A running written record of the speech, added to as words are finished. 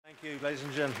Thank you, ladies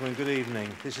and gentlemen. Good evening.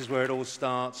 This is where it all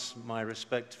starts. My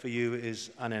respect for you is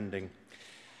unending.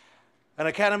 An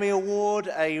Academy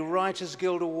Award, a Writers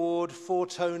Guild Award, 4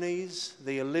 Tonys,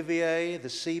 the Olivier, the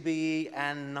CBE,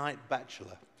 and Knight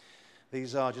Bachelor.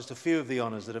 These are just a few of the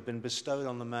honours that have been bestowed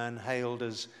on the man hailed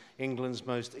as England's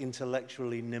most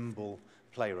intellectually nimble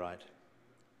playwright.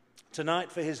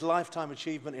 Tonight, for his lifetime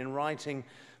achievement in writing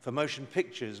for motion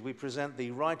pictures, we present the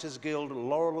Writers Guild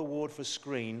Laurel Award for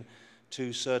Screen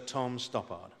to Sir Tom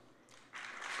Stoppard.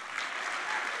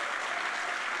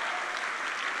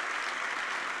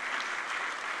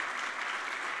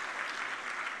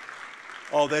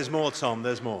 Oh, there's more, Tom,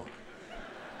 there's more.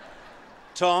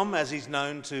 Tom, as he's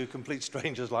known to complete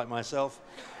strangers like myself,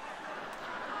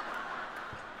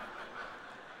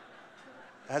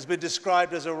 has been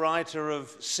described as a writer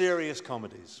of serious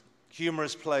comedies,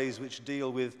 humorous plays which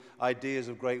deal with ideas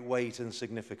of great weight and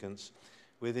significance,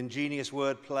 with ingenious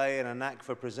wordplay and a knack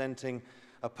for presenting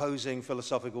opposing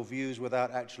philosophical views without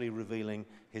actually revealing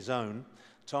his own.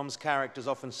 Tom's characters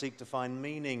often seek to find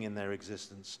meaning in their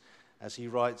existence as he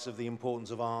writes of the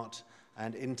importance of art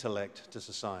and intellect to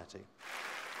society.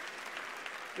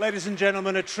 Ladies and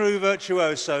gentlemen, a true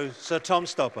virtuoso, Sir Tom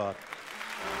Stoppard.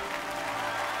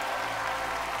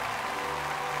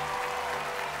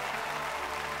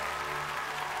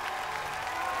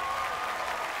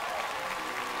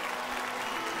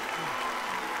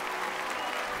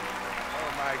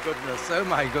 Oh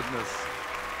my goodness.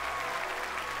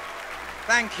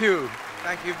 Thank you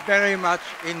very much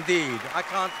indeed. I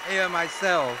can't hear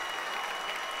myself.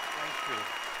 Thank you.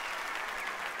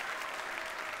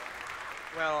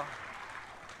 Well,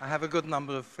 I have a good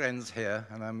number of friends here,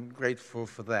 and I'm grateful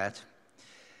for that.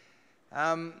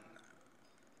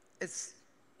 It's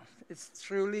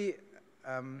truly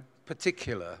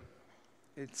particular.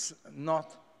 It's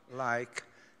not like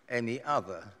any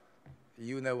other.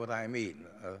 You know what I mean,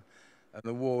 an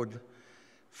award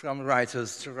from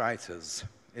writers to writers.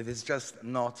 It is just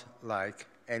not like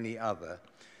any other,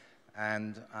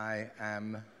 and I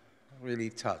am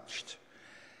really touched.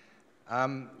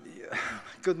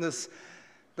 Goodness,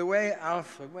 the way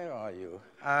Alfred, where are you?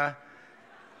 I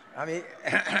mean,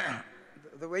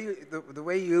 the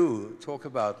way you talk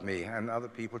about me, and other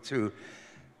people too,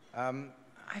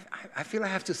 I feel I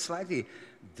have to slightly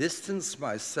distance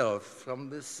myself from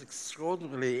this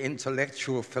extraordinarily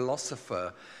intellectual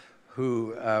philosopher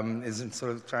who is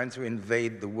sort of trying to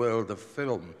invade the world of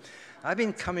film. I've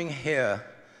been coming here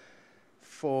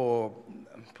for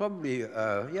probably,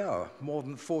 more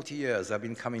than 40 years. I've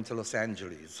been coming to Los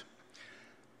Angeles.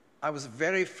 I was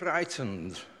very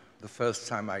frightened the first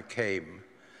time I came,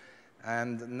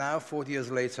 and now 40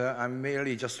 years later, I'm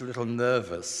merely just a little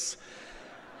nervous.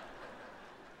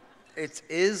 It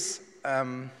is,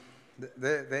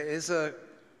 there is a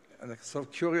sort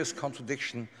of curious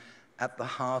contradiction at the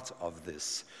heart of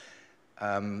this.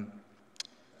 The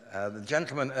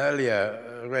gentleman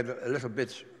earlier read a little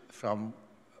bit from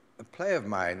a play of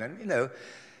mine, and, you know,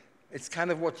 it's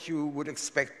kind of what you would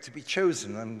expect to be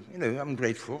chosen, and, you know, I'm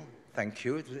grateful, thank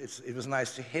you. It was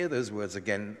nice to hear those words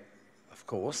again, of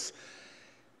course.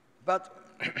 But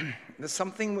there's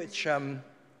something which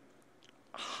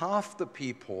half the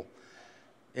people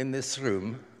in this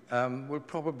room will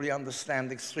probably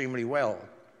understand extremely well,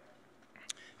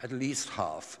 at least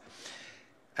half.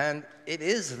 And it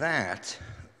is that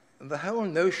the whole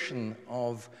notion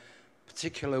of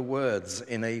particular words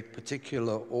in a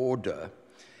particular order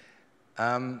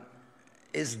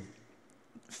is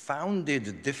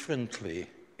founded differently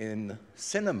in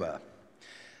cinema.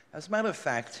 As a matter of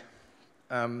fact,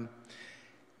 you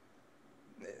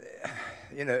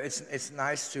know, it's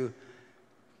nice to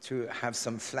have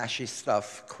some flashy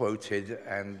stuff quoted,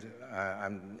 and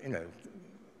I'm, you know,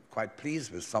 quite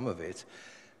pleased with some of it.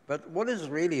 But what is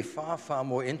really far, far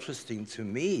more interesting to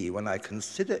me when I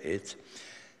consider it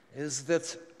is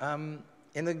that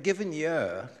in a given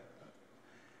year,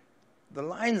 the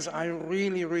lines I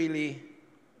really, really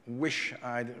wish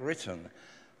I'd written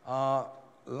are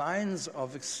lines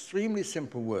of extremely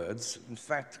simple words, in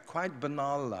fact, quite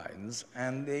banal lines,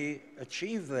 and they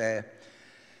achieve their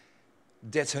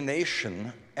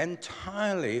detonation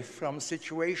entirely from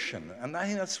situation. And I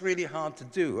think that's really hard to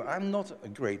do. I'm not a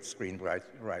great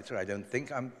screenwriter, I don't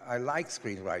think. I like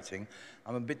screenwriting.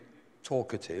 I'm a bit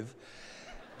talkative.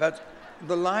 But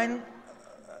the line,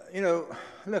 you know,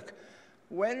 look,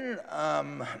 when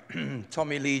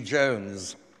Tommy Lee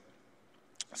Jones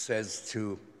says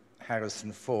to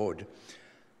Harrison Ford,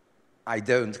 "I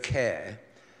don't care,"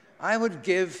 I would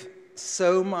give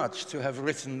so much to have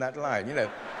written that line, you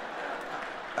know.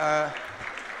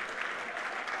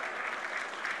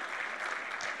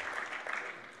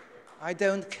 I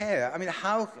don't care. I mean,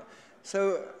 how?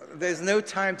 So there's no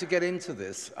time to get into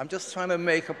this. I'm just trying to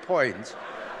make a point.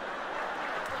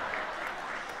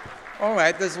 All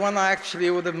right, there's one I actually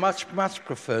would have much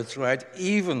preferred to write,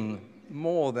 even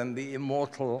more than the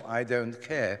immortal I Don't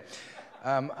Care.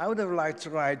 I would have liked to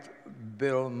write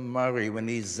Bill Murray when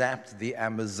he zapped the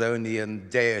Amazonian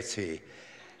deity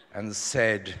and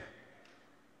said,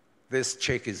 "This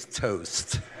chick is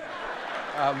toast."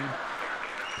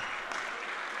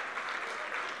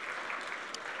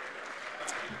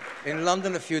 In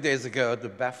London a few days ago at the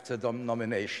BAFTA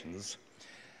nominations,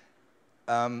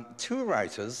 two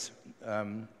writers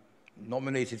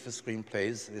nominated for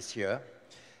screenplays this year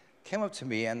came up to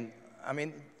me, and I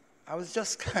mean, I was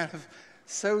just kind of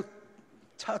so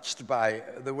touched by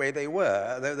the way they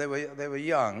were. They were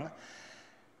young,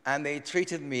 and they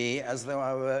treated me as though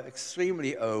I were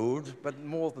extremely old, but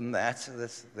more than that,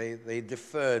 they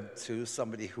deferred to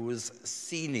somebody who was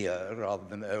senior rather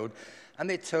than old, and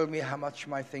they told me how much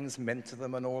my things meant to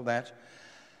them and all that.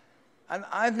 And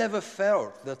I've never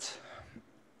felt that,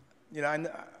 you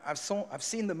know, I've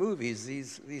seen the movies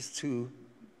these two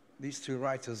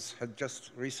writers had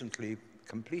just recently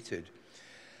completed,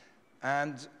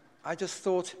 and I just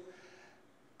thought,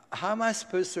 how am I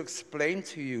supposed to explain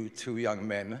to you two young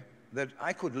men that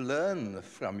I could learn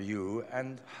from you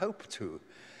and hope to?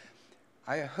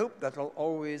 I hope that'll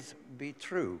always be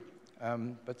true.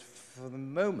 But for the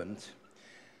moment,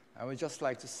 I would just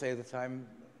like to say that I'm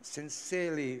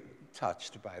sincerely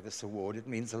touched by this award. It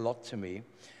means a lot to me.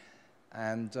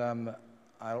 And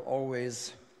I'll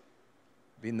always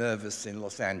be nervous in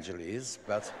Los Angeles,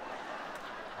 but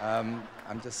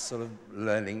I'm just sort of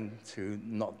learning to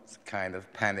not kind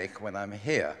of panic when I'm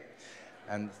here.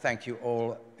 And thank you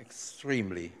all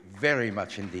extremely, very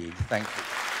much indeed. Thank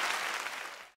you.